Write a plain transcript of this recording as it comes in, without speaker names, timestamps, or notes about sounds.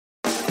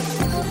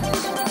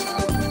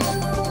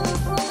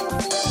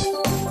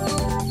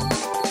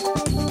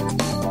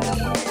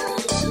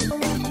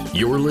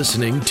You're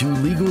listening to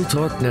Legal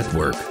Talk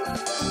Network.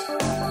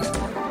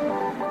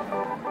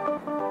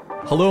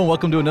 Hello and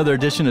welcome to another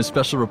edition of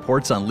Special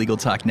Reports on Legal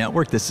Talk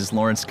Network. This is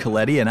Lawrence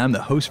Coletti and I'm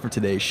the host for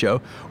today's show,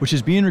 which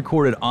is being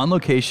recorded on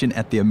location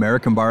at the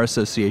American Bar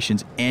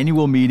Association's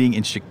annual meeting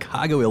in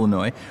Chicago,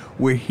 Illinois.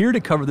 We're here to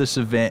cover this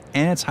event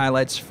and its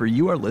highlights for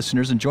you, our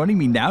listeners. And joining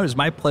me now, it is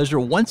my pleasure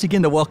once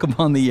again to welcome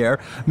on the air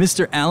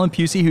Mr. Alan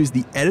Pusey, who's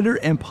the editor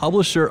and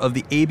publisher of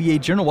the ABA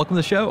Journal. Welcome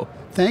to the show.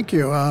 Thank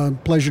you.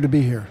 Pleasure to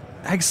be here.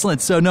 Excellent.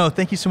 So,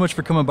 thank you so much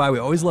for coming by. We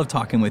always love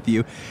talking with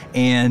you.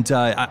 And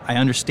I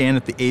understand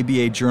that the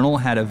ABA Journal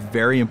had a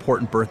very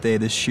important birthday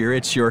this year.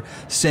 It's your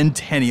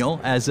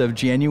centennial as of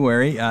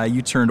January.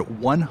 You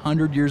turned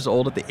 100 years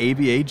old at the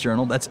ABA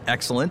Journal. That's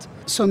excellent.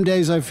 Some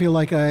days I feel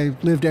like I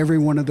lived every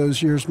one of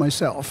those years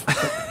myself.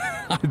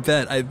 I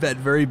bet.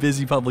 Very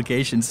busy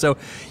publication. So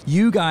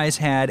you guys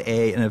had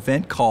an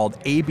event called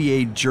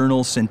ABA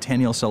Journal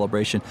Centennial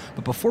Celebration.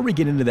 But before we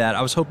get into that,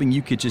 I was hoping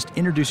you could just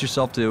introduce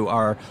yourself to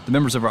the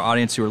members of our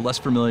audience who are less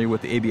familiar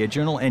with the ABA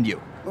Journal and you.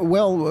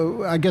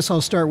 Well, I guess I'll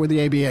start with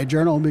the ABA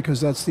Journal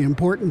because that's the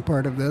important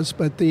part of this.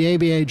 But the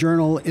ABA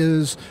Journal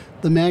is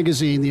the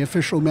magazine, the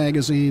official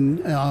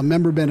magazine,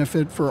 member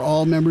benefit for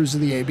all members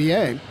of the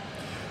ABA.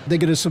 They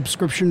get a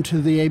subscription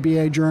to the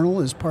ABA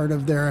Journal as part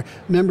of their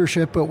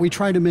membership, but we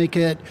try to make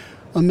it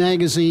a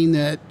magazine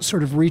that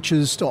sort of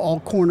reaches to all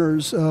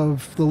corners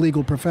of the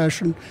legal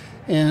profession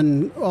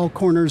and all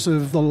corners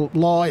of the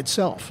law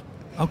itself.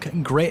 Okay,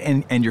 great.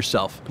 And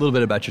yourself, a little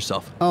bit about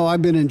yourself. Oh,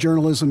 I've been in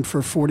journalism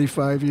for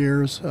 45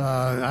 years.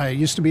 I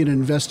used to be an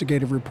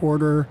investigative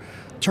reporter,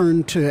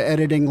 turned to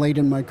editing late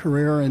in my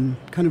career and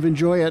kind of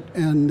enjoy it.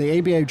 And the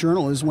ABA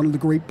Journal is one of the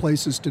great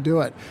places to do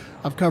it.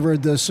 I've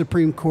covered the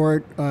Supreme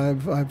Court.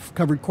 I've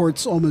covered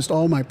courts almost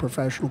all my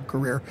professional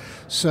career.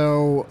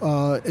 So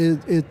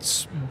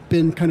it's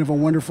been kind of a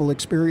wonderful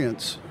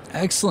experience.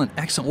 Excellent.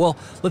 Well,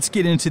 let's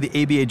get into the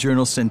ABA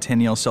Journal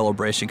Centennial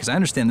Celebration, because I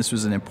understand this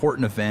was an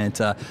important event,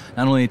 not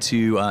only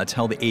to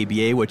tell the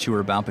ABA what you were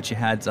about, but you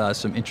had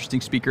some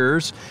interesting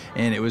speakers,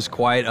 and it was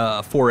quite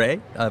a foray,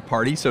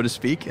 party, so to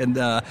speak.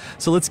 And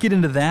so let's get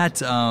into that.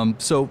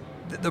 So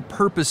the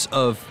purpose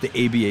of the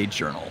ABA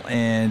Journal,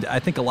 and I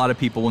think a lot of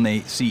people, when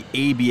they see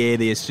ABA,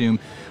 they assume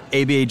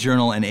ABA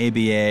Journal and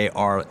ABA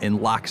are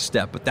in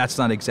lockstep, but that's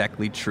not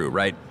exactly true,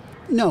 right?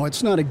 No,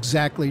 it's not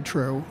exactly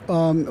true.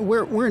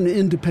 We're an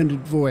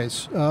independent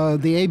voice.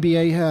 The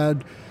ABA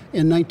had,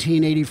 in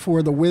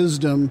 1984, the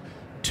wisdom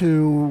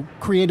to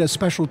create a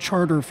special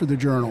charter for the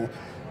journal.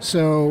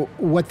 So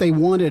what they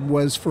wanted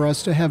was for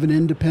us to have an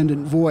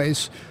independent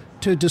voice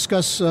to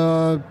discuss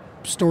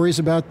stories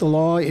about the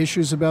law,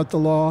 issues about the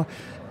law,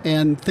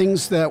 and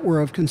things that were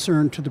of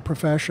concern to the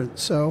profession.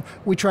 So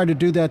we try to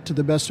do that to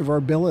the best of our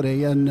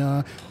ability,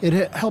 and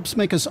it helps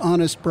make us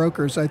honest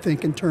brokers, I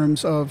think, in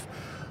terms of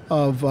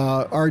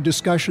our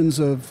discussions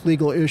of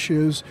legal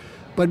issues.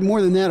 But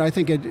more than that, I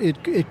think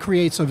it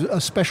creates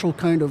a special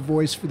kind of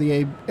voice for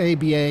the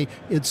ABA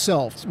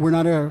itself. We're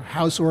not a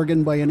house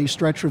organ by any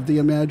stretch of the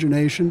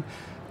imagination,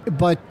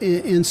 but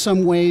in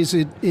some ways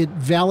it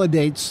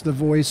validates the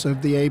voice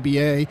of the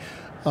ABA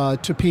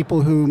to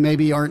people who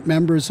maybe aren't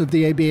members of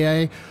the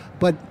ABA,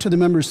 but to the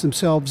members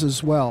themselves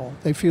as well.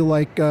 They feel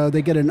like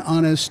they get an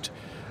honest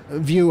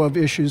view of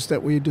issues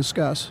that we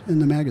discuss in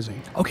the magazine.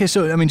 Okay,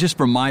 so just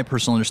from my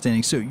personal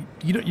understanding, so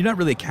you're not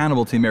really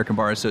accountable to the American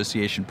Bar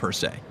Association per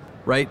se,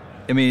 right?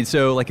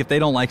 So like if they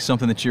don't like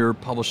something that you're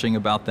publishing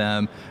about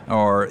them,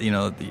 or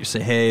you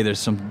say, hey, there's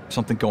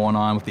something going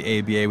on with the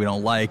ABA, we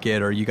don't like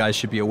it, or you guys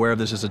should be aware of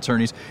this as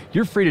attorneys,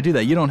 you're free to do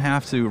that. You don't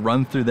have to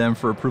run through them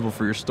for approval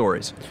for your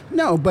stories.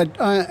 No, but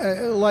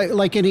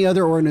like any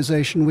other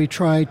organization, we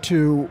try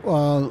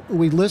to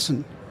we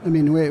listen.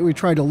 We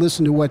try to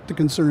listen to what the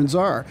concerns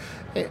are.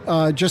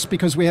 Just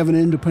because we have an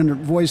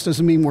independent voice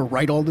doesn't mean we're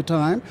right all the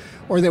time,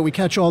 or that we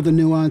catch all the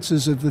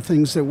nuances of the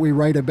things that we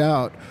write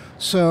about.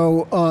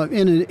 So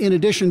in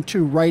addition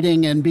to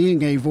writing and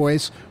being a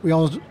voice, we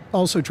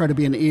also try to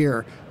be an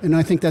ear. And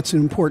I think that's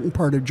an important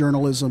part of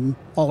journalism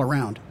all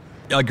around.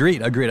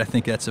 Agreed. I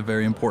think that's a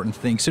very important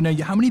thing. So now,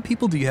 how many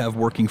people do you have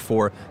working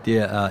for the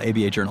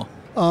ABA Journal?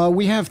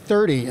 We have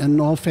 30 in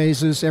all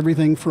phases,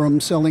 everything from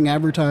selling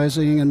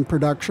advertising and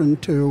production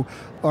to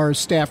our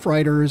staff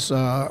writers,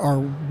 our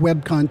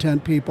web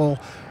content people,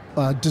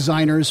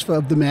 designers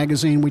of the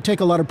magazine. We take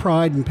a lot of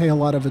pride and pay a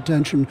lot of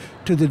attention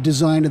to the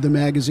design of the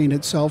magazine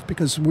itself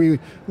because we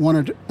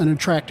wanted an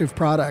attractive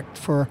product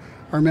for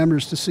our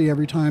members to see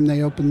every time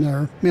they open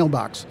their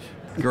mailbox.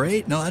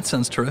 Great. No, that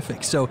sounds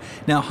terrific. So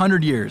now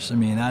 100 years,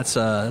 that's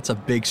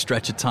a big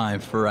stretch of time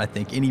for, I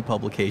think, any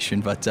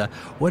publication. But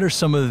what are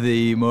some of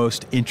the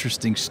most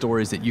interesting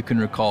stories that you can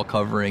recall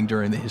covering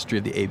during the history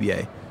of the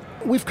ABA?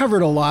 We've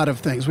covered a lot of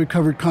things. We've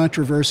covered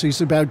controversies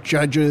about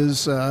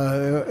judges.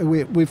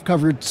 We've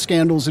covered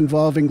scandals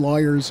involving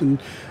lawyers in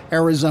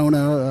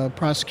Arizona,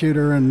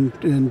 prosecutor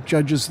and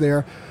judges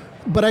there.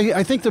 But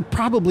I think that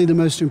probably the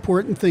most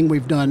important thing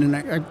we've done,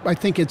 and I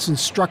think it's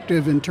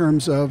instructive in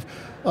terms of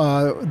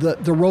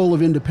the role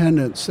of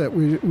independence that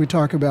we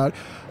talk about.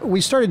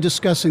 We started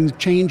discussing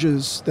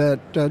changes that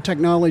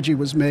technology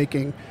was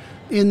making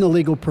in the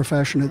legal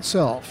profession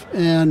itself,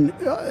 and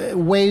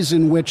ways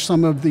in which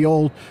some of the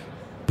old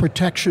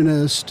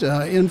protectionist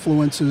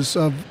influences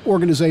of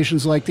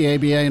organizations like the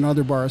ABA and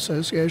other bar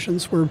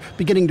associations were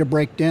beginning to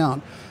break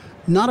down.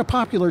 Not a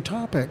popular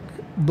topic,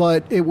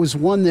 but it was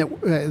one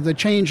that the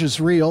change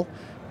is real.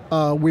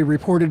 We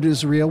reported it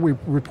as real. We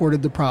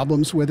reported the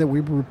problems with it. We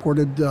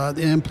reported the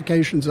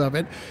implications of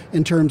it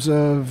in terms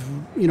of,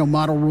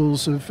 model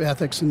rules of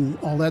ethics and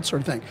all that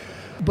sort of thing.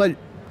 But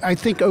I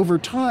think over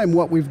time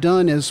what we've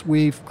done is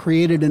we've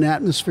created an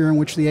atmosphere in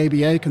which the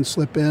ABA can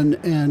slip in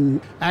and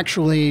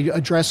actually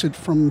address it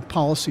from a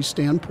policy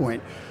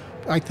standpoint.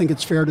 I think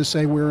it's fair to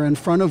say we're in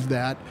front of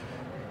that.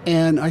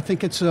 And I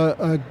think it's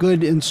a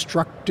good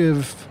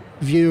instructive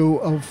view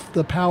of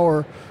the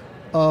power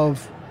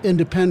of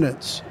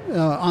independence,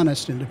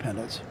 honest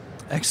independence.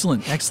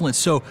 Excellent.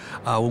 So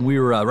when we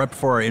were right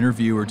before our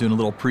interview, we were doing a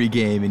little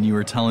pregame, and you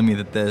were telling me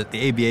that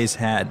the ABA's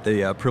had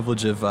the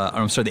privilege of,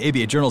 the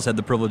ABA Journals had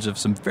the privilege of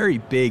some very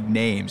big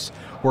names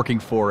working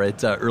for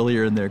it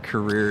earlier in their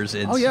careers.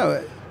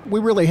 We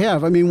really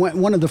have. I mean,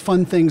 one of the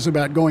fun things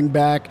about going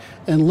back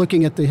and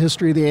looking at the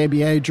history of the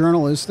ABA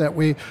Journal is that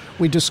we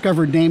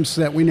discovered names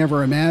that we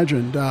never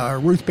imagined.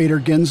 Ruth Bader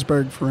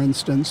Ginsburg, for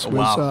instance,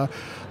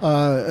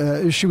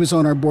 she was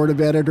on our board of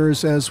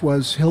editors, as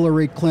was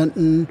Hillary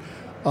Clinton,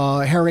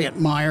 Harriet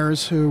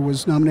Miers, who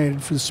was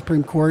nominated for the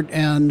Supreme Court,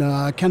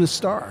 and Kenneth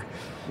Starr.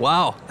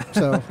 Wow.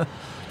 So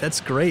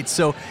that's great.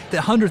 So the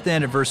 100th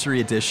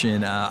anniversary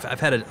edition, I've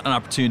had an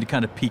opportunity to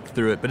kind of peek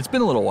through it, but it's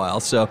been a little while,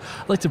 so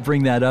I'd like to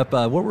bring that up.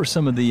 What were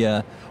some of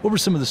the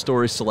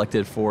stories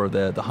selected for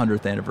the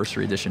 100th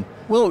anniversary edition?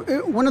 Well,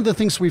 one of the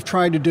things we've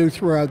tried to do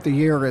throughout the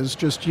year is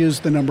just use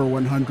the number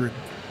 100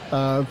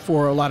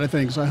 for a lot of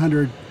things,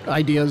 100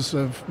 ideas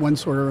of one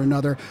sort or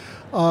another.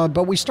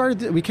 But we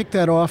kicked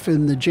that off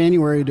in the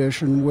January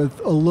edition with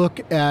a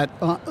look at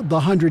the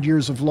 100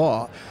 years of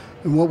law.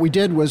 And what we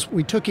did was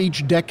we took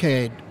each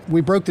decade, we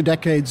broke the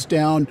decades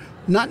down,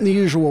 not in the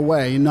usual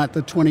way, not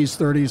the 20s,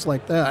 30s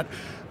like that,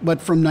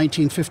 but from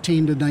 1915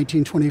 to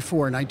 1924,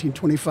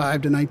 1925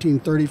 to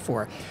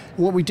 1934. And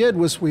what we did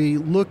was we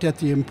looked at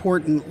the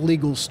important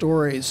legal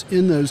stories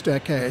in those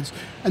decades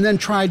and then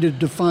tried to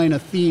define a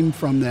theme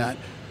from that.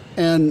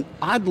 And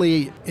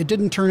oddly, it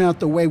didn't turn out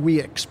the way we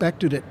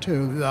expected it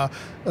to.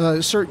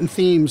 Certain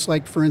themes,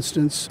 like, for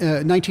instance,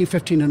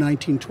 1915 to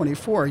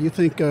 1924, you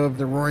think of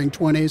the Roaring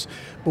Twenties,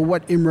 but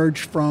what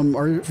emerged from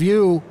our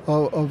view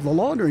of the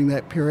law during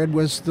that period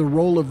was the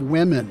role of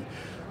women,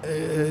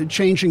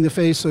 changing the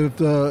face of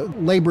the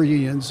labor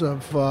unions. They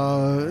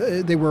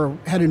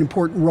had an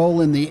important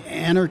role in the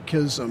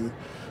anarchism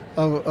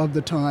of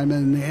the time,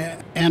 and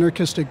the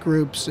anarchistic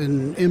groups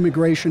and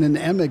immigration and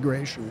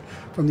emigration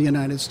from the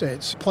United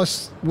States.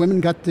 Plus,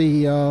 women got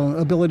the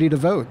ability to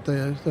vote,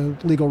 the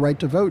legal right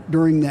to vote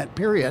during that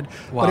period.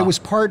 Wow. But it was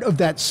part of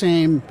that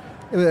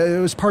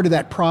it was part of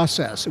that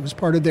process. It was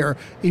part of their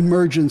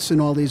emergence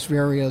in all these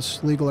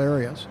various legal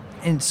areas.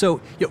 And so,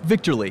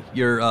 Victor Lee,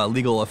 your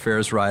legal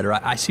affairs writer,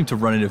 I seem to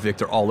run into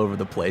Victor all over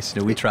the place.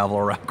 We travel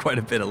around quite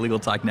a bit at Legal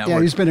Talk Network.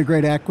 Yeah, he's been a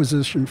great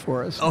acquisition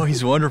for us. Oh,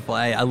 he's wonderful.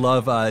 I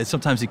love,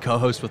 sometimes he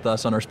co-hosts with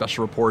us on our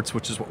special reports,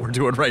 which is what we're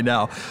doing right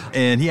now.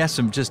 And he has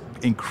some just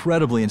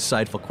incredibly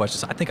insightful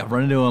questions. I think I've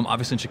run into him,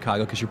 obviously in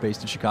Chicago, because you're based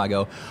in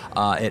Chicago,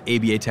 at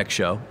ABA Tech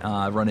Show.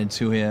 I've run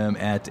into him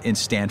in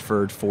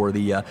Stanford for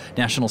the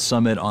National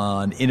Summit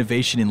on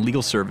Innovation in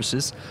Legal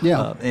Services.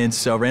 Yeah. And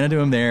so I ran into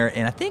him there.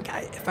 And I think,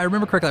 if I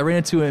remember correctly, I ran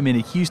into him in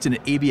Houston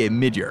at ABA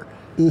Midyear.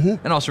 Mm-hmm.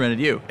 And also ran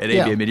into you at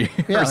ABA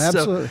Midyear. Yeah,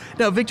 absolutely.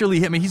 Now, Victor Lee,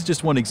 he's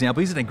just one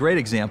example. He's a great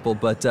example,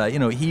 but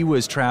he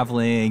was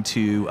traveling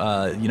to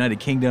United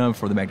Kingdom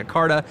for the Magna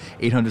Carta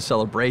 800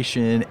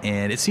 celebration,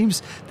 and it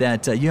seems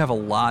that you have a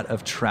lot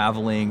of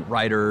traveling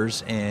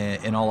writers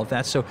and all of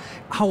that. So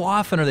how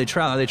often are they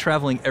traveling? Are they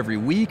traveling every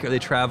week? Are they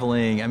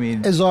traveling,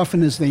 as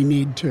often as they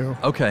need to.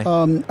 Okay.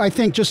 I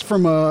think just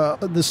from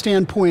the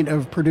standpoint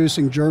of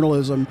producing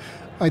journalism,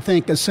 I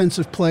think a sense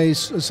of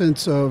place, a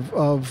sense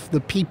of the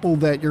people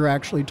that you're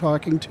actually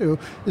talking to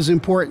is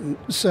important.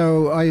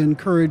 So I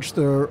encourage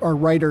our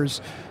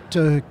writers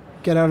to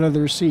get out of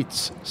their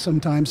seats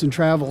sometimes and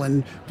travel,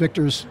 and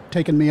Victor's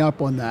taken me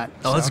up on that.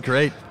 Oh, that's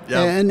great.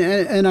 Yeah.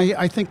 And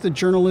I think the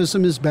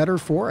journalism is better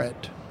for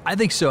it. I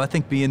think so. I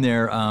think being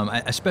there,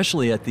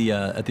 especially at the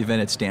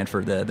event at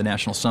Stanford, the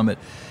National Summit,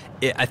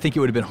 I think it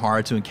would have been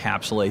hard to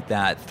encapsulate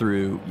that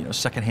through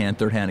secondhand,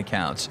 third-hand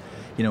accounts.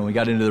 When we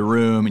got into the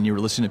room and you were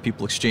listening to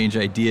people exchange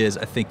ideas,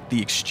 I think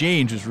the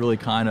exchange was really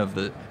kind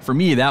of for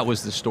me, that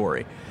was the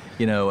story.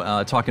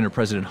 talking to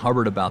President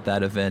Hubbard about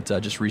that event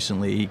just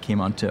recently. He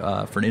came on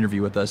for an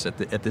interview with us at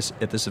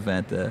this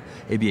event, the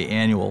ABA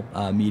annual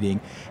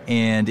meeting,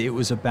 and it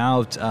was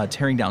about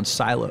tearing down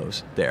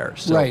silos there.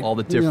 So right. all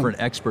the different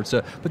experts.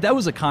 But that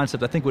was a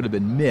concept I think would have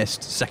been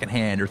missed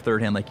secondhand or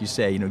thirdhand, like you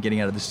say. Getting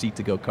out of the seat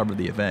to go cover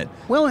the event.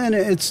 Well, and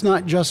it's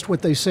not just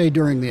what they say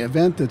during the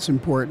event that's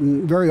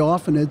important. Very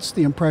often it's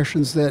the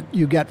impressions that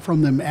you get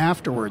from them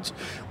afterwards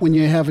when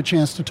you have a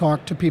chance to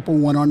talk to people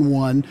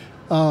one-on-one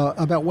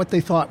about what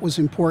they thought was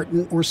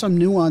important or some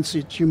nuance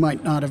that you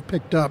might not have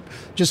picked up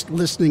just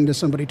listening to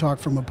somebody talk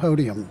from a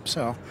podium.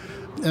 So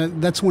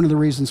that's one of the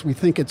reasons we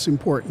think it's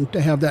important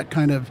to have that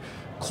kind of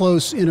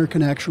close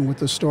interconnection with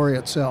the story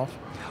itself.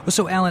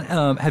 So, Alan,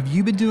 have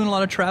you been doing a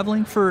lot of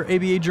traveling for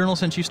ABA Journal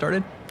since you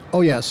started? Oh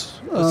yes,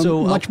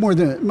 much more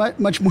than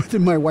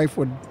my wife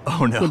would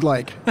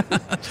like.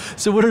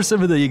 So, what are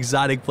some of the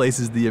exotic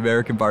places the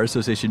American Bar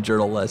Association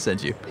Journal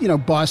sent you?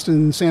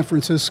 Boston, San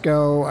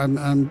Francisco.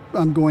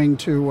 I'm going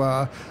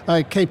to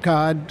Cape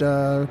Cod,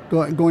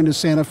 going to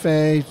Santa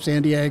Fe,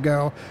 San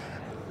Diego.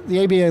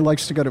 The ABA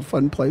likes to go to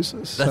fun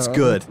places. That's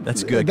good.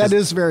 That's good. That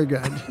is very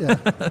good.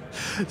 Yeah.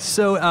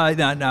 So,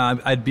 no,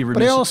 I'd be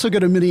remiss. But I also go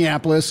to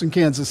Minneapolis and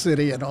Kansas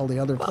City and all the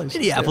other places.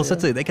 Minneapolis,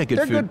 they got good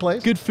They're food. Good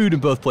place. Good food in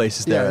both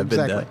places there. Yeah, I've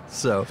been exactly.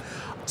 there.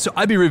 So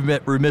I'd be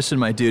remiss in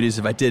my duties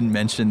if I didn't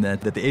mention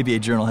that the ABA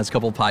Journal has a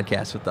couple of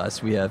podcasts with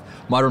us. We have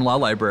Modern Law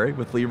Library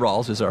with Lee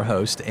Rawls as our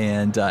host,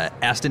 and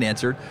Asked and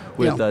Answered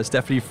with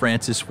Stephanie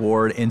Francis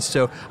Ward. And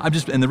so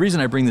and the reason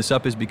I bring this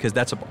up is because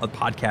that's a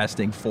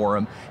podcasting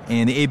forum,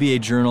 and the ABA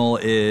Journal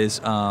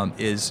is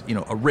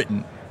a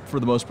written, for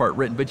the most part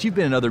written, but you've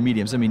been in other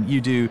mediums. I mean,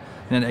 you do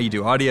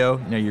audio.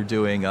 You're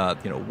doing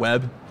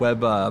web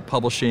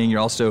publishing. You're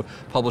also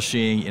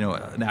publishing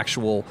an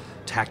actual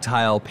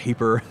tactile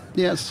paper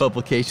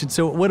publication.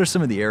 So, what are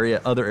some of the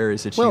other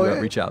areas that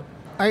you reach out?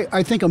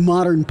 I think a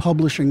modern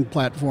publishing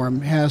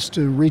platform has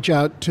to reach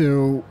out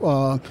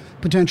to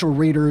potential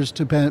readers,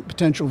 to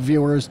potential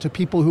viewers, to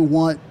people who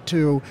want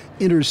to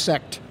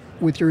intersect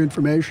with your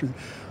information.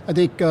 I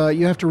think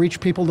you have to reach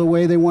people the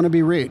way they want to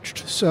be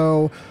reached.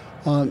 So.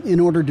 In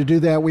order to do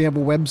that, we have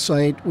a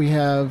website, we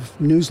have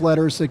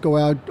newsletters that go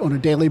out on a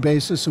daily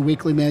basis, a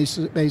weekly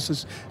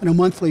basis, and a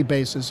monthly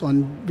basis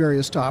on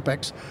various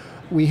topics.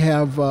 We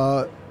have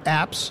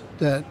apps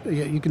that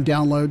you can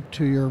download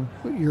to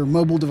your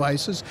mobile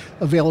devices,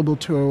 available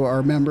to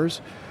our members.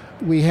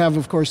 We have,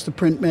 of course, the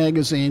print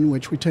magazine,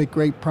 which we take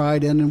great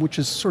pride in, and which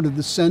is sort of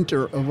the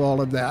center of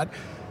all of that.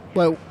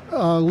 But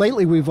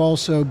lately, we've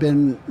also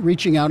been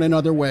reaching out in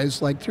other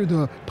ways, like through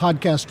the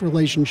podcast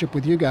relationship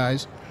with you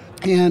guys,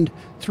 and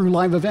through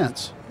live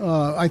events.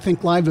 I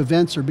think live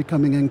events are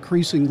becoming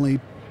increasingly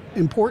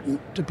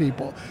important to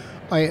people.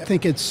 I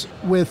think it's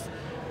with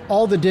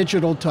all the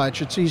digital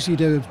touch, it's easy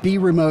to be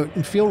remote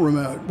and feel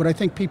remote, but I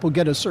think people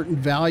get a certain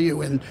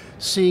value in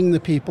seeing the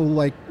people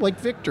like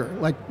Victor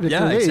Lee,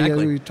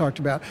 exactly. we talked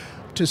about,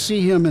 to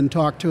see him and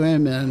talk to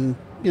him and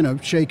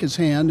shake his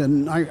hand,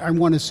 and I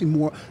want to see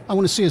more. I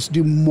want to see us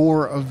do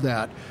more of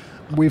that.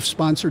 We've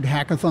sponsored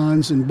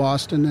hackathons in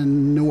Boston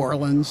and New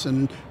Orleans,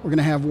 and we're going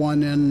to have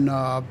one in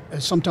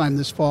sometime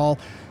this fall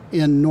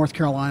in North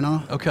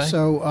Carolina. Okay.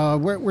 So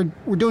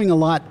we're doing a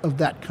lot of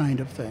that kind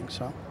of thing.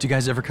 So. Do you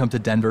guys ever come to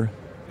Denver?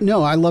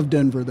 No, I love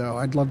Denver though.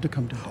 I'd love to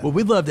come to Denver. Well,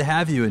 we'd love to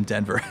have you in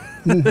Denver.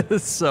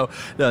 So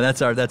no,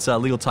 that's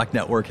Legal Talk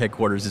Network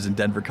headquarters is in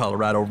Denver,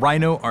 Colorado,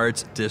 Rhino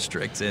Arts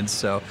District, and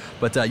so.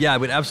 But I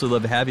would absolutely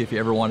love to have you if you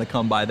ever want to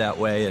come by that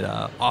way.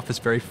 Office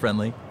very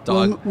friendly.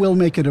 Dog. We'll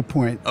make it a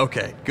point.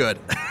 Okay, good.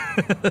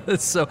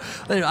 So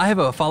I have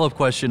a follow-up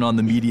question on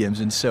the mediums,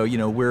 and so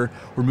we're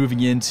moving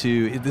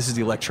into, this is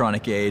the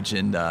electronic age,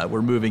 and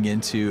we're moving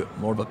into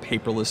more of a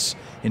paperless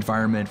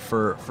environment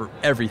for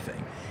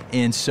everything.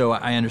 And so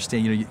I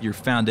understand, your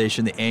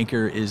foundation, the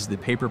anchor is the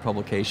paper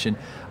publication.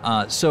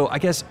 So I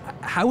guess,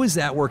 how is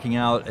that working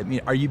out? I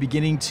mean, are you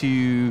beginning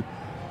to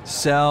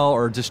sell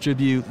or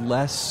distribute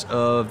less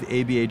of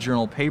the ABA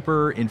Journal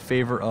paper in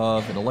favor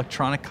of an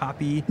electronic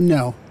copy?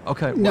 No.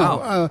 Okay, no.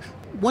 wow.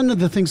 One of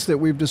the things that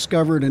we've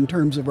discovered in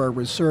terms of our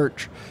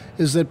research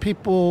is that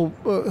people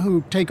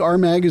who take our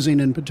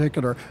magazine in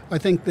particular, I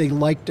think they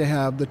like to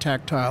have the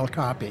tactile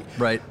copy.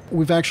 Right.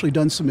 We've actually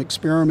done some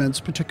experiments,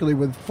 particularly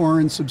with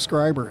foreign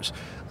subscribers.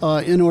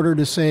 In order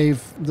to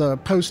save the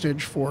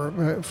postage for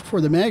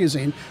the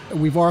magazine,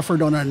 we've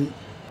offered on an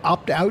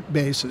opt-out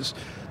basis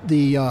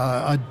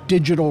a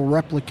digital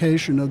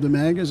replication of the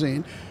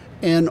magazine.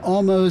 And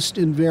almost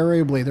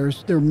invariably, there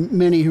are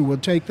many who will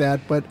take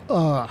that, but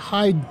a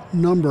high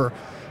number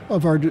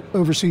of our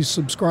overseas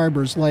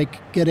subscribers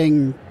like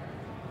getting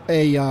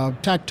a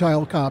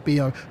tactile copy,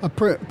 a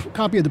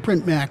copy of the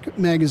print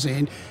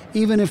magazine,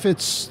 even if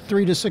it's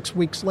 3 to 6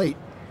 weeks late,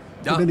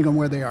 depending on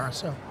where they are.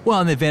 So. Well,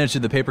 and the advantage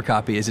of the paper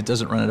copy is it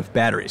doesn't run out of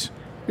batteries.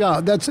 Yeah,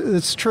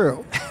 that's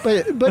true.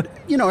 But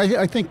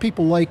I think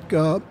people like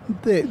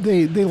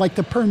they like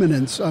the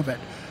permanence of it.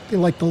 They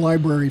like the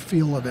library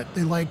feel of it.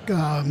 They like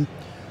the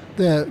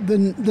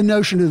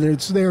notion that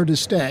it's there to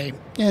stay.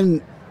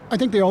 And I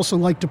think they also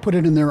like to put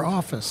it in their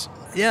office.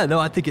 Yeah, no,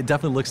 I think it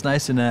definitely looks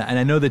nice, and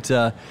I know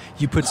that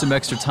you put some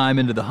extra time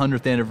into the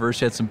 100th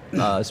anniversary, had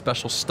some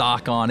special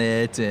stock on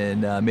it,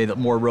 and made it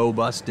more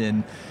robust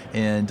and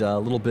a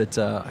little bit.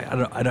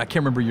 I can't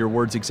remember your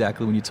words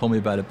exactly when you told me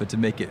about it, but to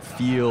make it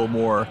feel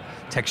more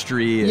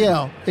textury.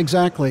 Yeah,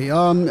 exactly.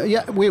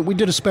 We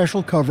did a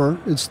special cover.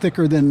 It's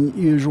thicker than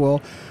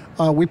usual.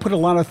 We put a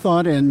lot of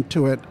thought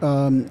into it.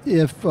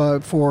 If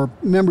for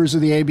members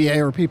of the ABA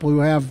or people who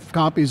have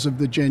copies of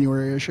the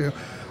January issue,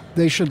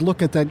 they should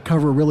look at that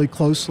cover really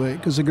closely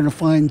because they're going to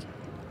find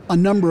a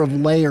number of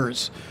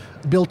layers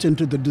built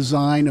into the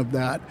design of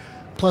that.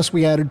 Plus,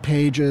 we added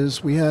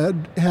pages. We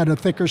had a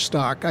thicker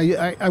stock.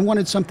 I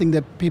wanted something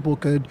that people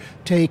could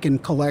take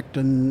and collect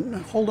and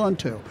hold on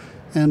to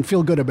and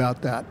feel good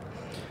about that.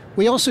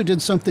 We also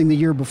did something the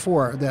year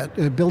before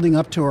that, building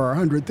up to our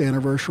 100th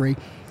anniversary.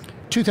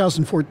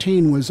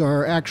 2014 was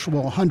our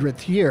actual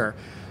 100th year.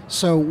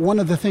 So one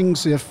of the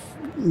things, if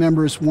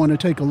members want to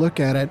take a look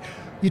at it,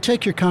 you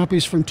take your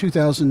copies from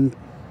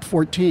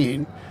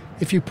 2014.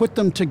 If you put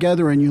them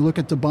together and you look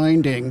at the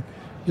binding,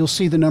 you'll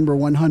see the number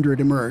 100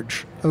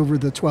 emerge over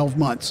the 12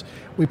 months.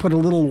 We put a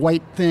little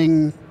white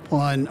thing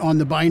on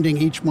the binding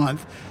each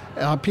month.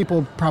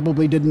 People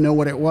probably didn't know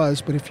what it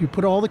was, but if you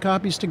put all the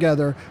copies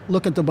together,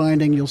 look at the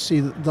binding, you'll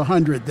see the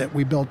 100 that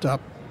we built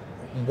up.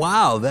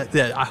 Wow, that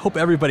I hope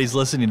everybody's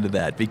listening to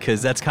that,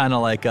 because that's kind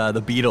of like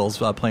the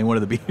Beatles playing one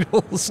of the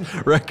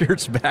Beatles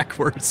records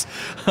backwards.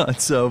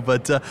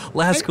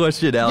 Last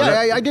question, Al.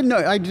 Yeah, I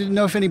didn't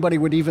know if anybody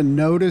would even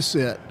notice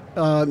it.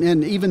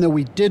 And even though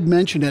we did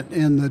mention it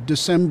in the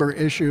December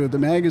issue of the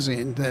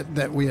magazine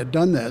that we had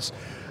done this,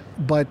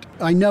 but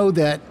I know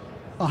that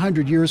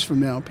 100 years from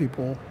now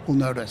people will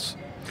notice.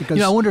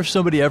 Because I wonder if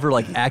somebody ever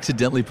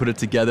accidentally put it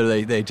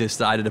together. They just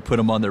decided to put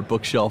them on their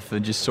bookshelf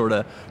and just sort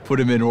of put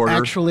them in order.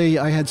 Actually,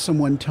 I had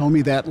someone tell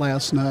me that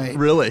last night.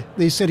 Really?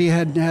 They said he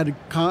hadn't had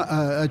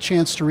a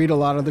chance to read a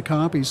lot of the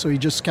copies, so he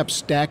just kept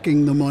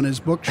stacking them on his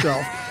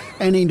bookshelf.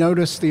 And he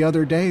noticed the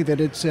other day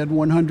that it said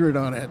 100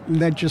 on it. And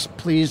that just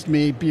pleased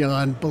me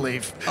beyond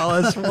belief.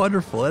 Oh, that's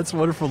wonderful. That's a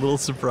wonderful little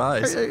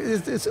surprise.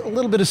 It's a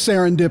little bit of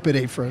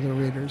serendipity for the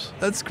readers.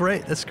 That's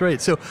great. That's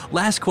great. So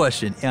last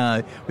question.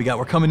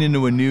 We're coming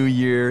into a new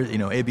year.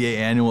 ABA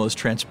Annual has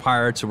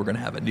transpired, so we're going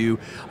to have a new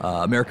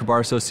American Bar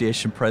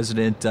Association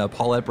president, Ms.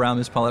 Paulette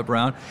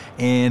Brown,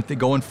 and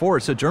going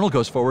forward. So Journal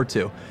goes forward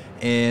too.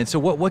 And so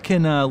what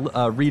can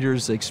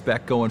readers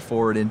expect going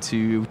forward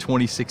into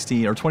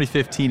 2016 or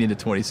 2015 into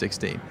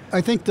 2016? I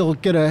think they'll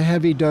get a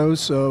heavy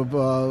dose of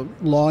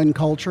law and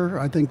culture.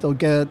 I think they'll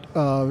get,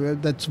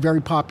 that's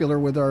very popular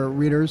with our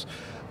readers.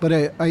 But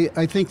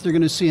I think they're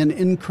going to see an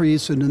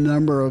increase in the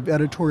number of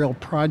editorial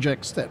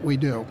projects that we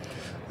do.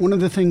 One of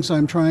the things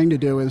I'm trying to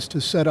do is to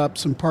set up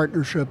some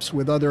partnerships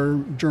with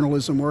other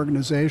journalism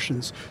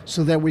organizations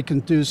so that we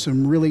can do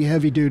some really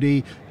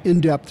heavy-duty,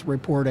 in-depth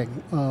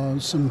reporting,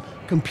 some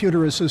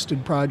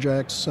computer-assisted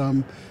projects,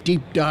 some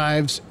deep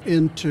dives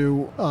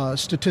into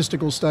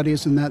statistical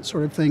studies and that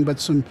sort of thing, but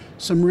some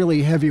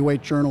really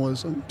heavyweight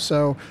journalism.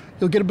 So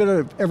you'll get a bit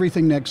of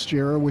everything next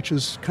year, which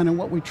is kind of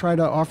what we try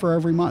to offer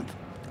every month.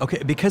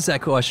 Okay, because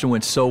that question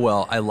went so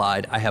well, I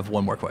lied. I have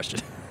one more question.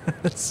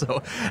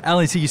 So,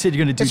 Alan, so you said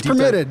you're going to do It's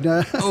permitted.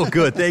 Oh,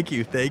 good. Thank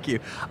you.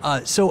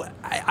 So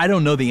I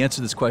don't know the answer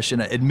to this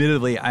question.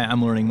 Admittedly,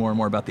 I'm learning more and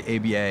more about the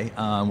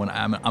ABA when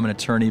I'm an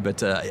attorney,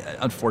 but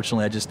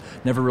unfortunately, I just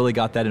never really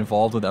got that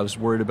involved with it. I was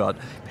worried about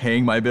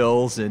paying my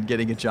bills and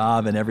getting a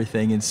job and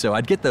everything, and so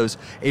I'd get those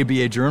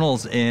ABA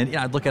journals, and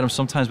I'd look at them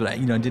sometimes, but I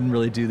didn't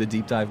really do the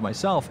deep dive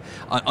myself,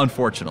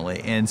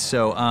 unfortunately. And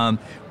so,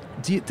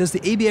 does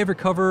the ABA ever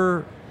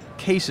cover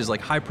cases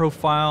like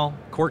high-profile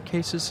court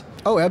cases?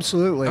 Oh,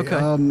 absolutely.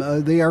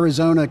 Okay. The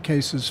Arizona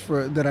cases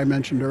that I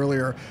mentioned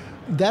earlier,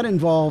 that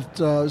involved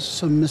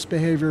some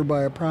misbehavior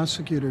by a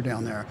prosecutor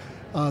down there.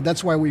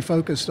 That's why we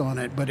focused on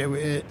it, but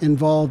it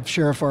involved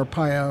Sheriff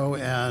Arpaio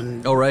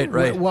and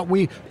right. What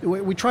we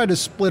tried to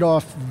split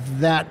off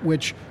that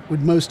which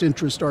would most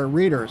interest our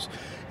readers.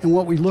 And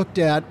what we looked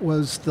at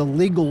was the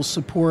legal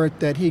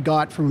support that he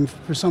got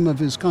for some of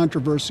his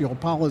controversial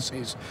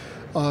policies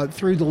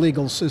through the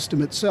legal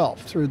system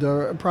itself, through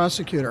the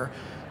prosecutor.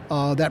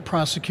 That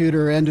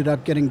prosecutor ended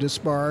up getting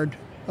disbarred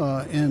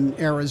in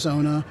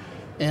Arizona,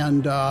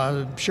 and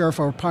Sheriff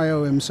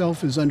Arpaio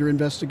himself is under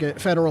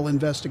federal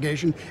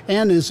investigation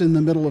and is in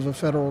the middle of a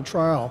federal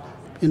trial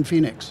in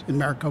Phoenix, in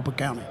Maricopa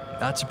County.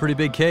 That's a pretty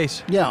big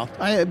case. Yeah,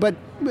 but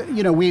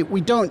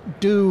we don't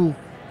do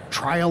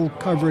trial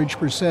coverage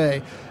per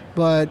se.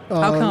 But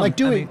how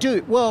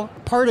come? Well,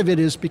 part of it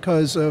is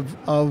because of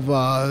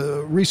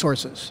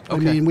resources. Okay.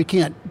 I mean, we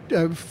can't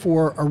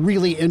for a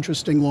really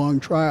interesting long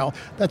trial.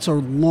 That's a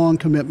long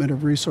commitment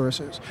of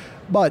resources.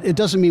 But it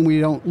doesn't mean we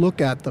don't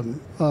look at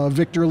them.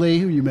 Victor Lee,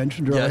 who you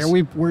mentioned earlier,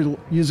 yes. We're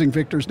using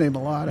Victor's name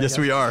a lot. Yes,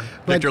 we are.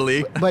 Victor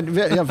Lee.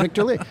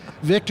 Victor Lee.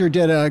 Victor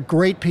did a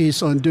great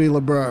piece on Dewey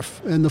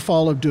LaBeouf and the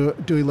fall of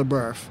Dewey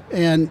LaBeouf.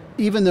 And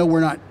even though we're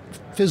not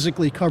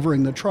physically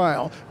covering the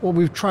trial, what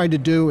we've tried to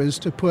do is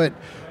to put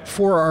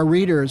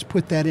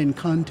that in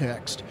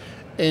context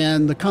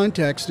And the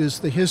context is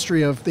the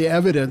history of the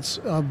evidence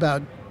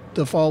about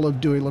the fall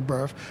of Dewey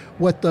LaBeouf,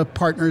 what the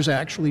partners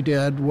actually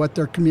did, what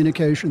their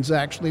communications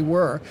actually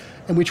were.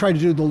 And we try to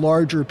do the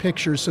larger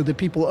picture so that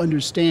people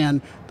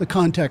understand the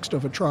context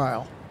of a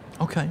trial.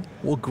 Okay.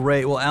 Well,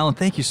 great. Well, Alan,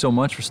 thank you so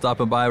much for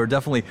stopping by. We're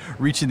definitely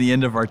reaching the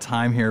end of our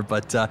time here,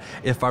 but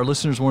if our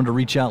listeners wanted to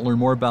reach out and learn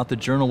more about the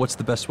journal, what's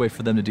the best way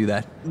for them to do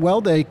that?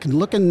 Well, they can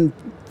look and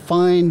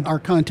find our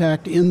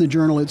contact in the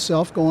journal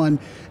itself. Go on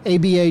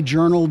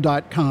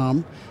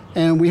abajournal.com,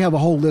 and we have a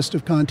whole list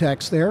of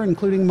contacts there,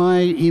 including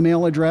my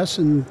email address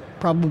and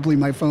probably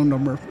my phone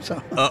number.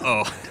 So.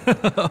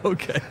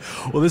 Okay.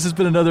 Well, this has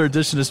been another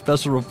edition of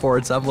Special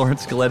Reports. I'm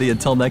Lawrence Coletti.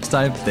 Until next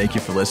time, thank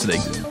you for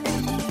listening.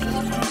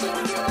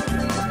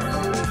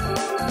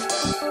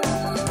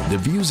 The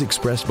views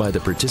expressed by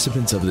the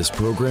participants of this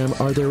program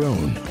are their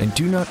own and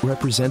do not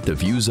represent the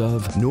views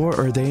of, nor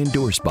are they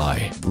endorsed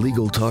by,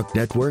 Legal Talk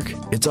Network,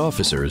 its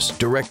officers,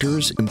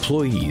 directors,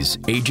 employees,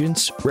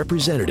 agents,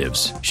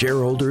 representatives,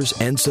 shareholders,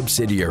 and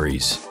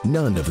subsidiaries.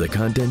 None of the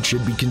content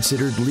should be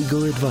considered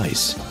legal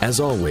advice. As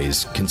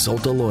always,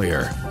 consult a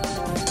lawyer.